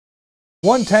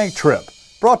One Tank Trip,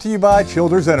 brought to you by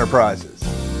Childers Enterprises.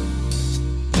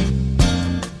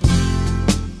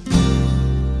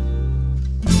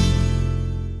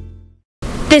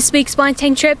 This week's One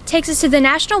Tank Trip takes us to the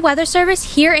National Weather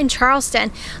Service here in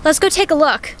Charleston. Let's go take a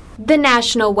look. The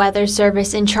National Weather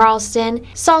Service in Charleston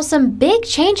saw some big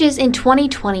changes in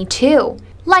 2022,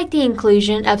 like the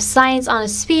inclusion of Science on a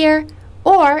Sphere,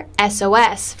 or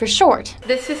SOS for short.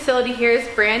 This facility here is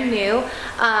brand new.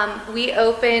 We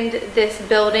opened this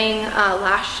building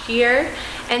last year,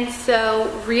 and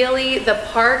so really the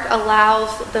park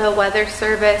allows the Weather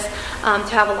Service to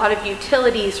have a lot of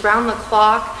utilities round the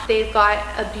clock. They've got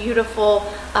a beautiful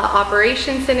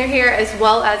operations center here, as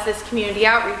well as this community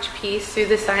outreach piece through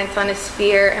the Science on a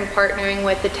Sphere and partnering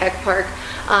with the tech park.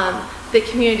 The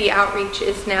community outreach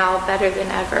is now better than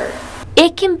ever.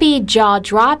 It can be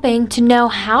jaw-dropping to know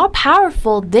how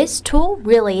powerful this tool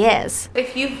really is.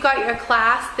 If you've got your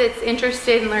class that's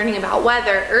interested in learning about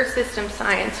weather, earth system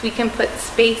science, we can put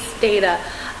space data.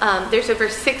 There's over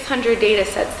 600 data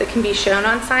sets that can be shown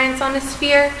on Science on a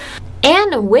Sphere.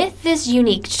 And with this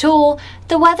unique tool,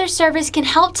 the Weather Service can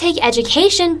help take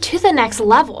education to the next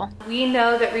level. We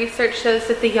know that research shows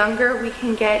that the younger we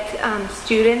can get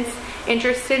students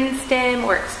interested in STEM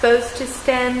or exposed to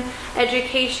STEM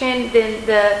education, then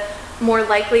the more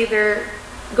likely they're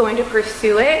going to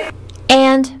pursue it.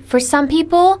 And for some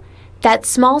people, that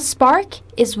small spark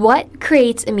is what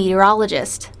creates a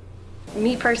meteorologist.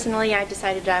 Me personally, I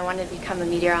decided I wanted to become a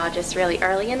meteorologist really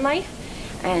early in life.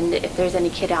 And if there's any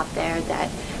kid out there that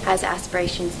has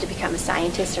aspirations to become a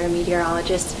scientist or a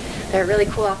meteorologist, there are really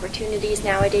cool opportunities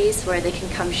nowadays where they can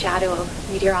come shadow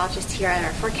a meteorologist here at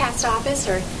our forecast office,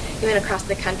 or even across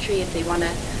the country if they want to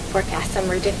forecast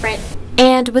somewhere different.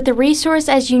 And with a resource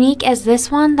as unique as this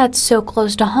one that's so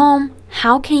close to home,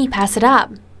 how can you pass it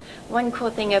up? One cool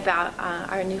thing about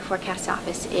our new forecast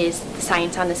office is the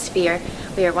Science on the Sphere.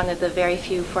 We are one of the very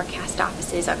few forecast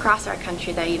offices across our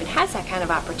country that even has that kind of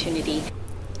opportunity.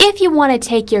 If you want to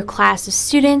take your class of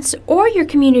students or your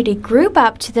community group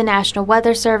up to the National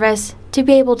Weather Service to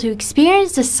be able to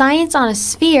experience the Science on a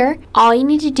Sphere, all you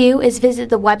need to do is visit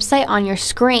the website on your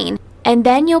screen, and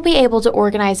then you'll be able to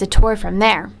organize a tour from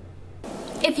there.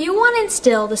 If you want to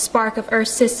instill the spark of Earth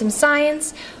system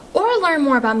science or learn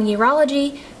more about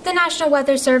meteorology, the National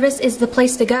Weather Service is the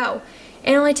place to go.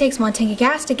 It only takes one tank of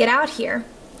gas to get out here.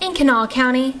 In Kanawha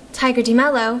County, Tygra de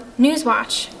Mello,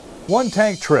 Newswatch. One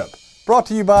Tank Trip, brought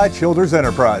to you by Childers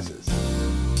Enterprises.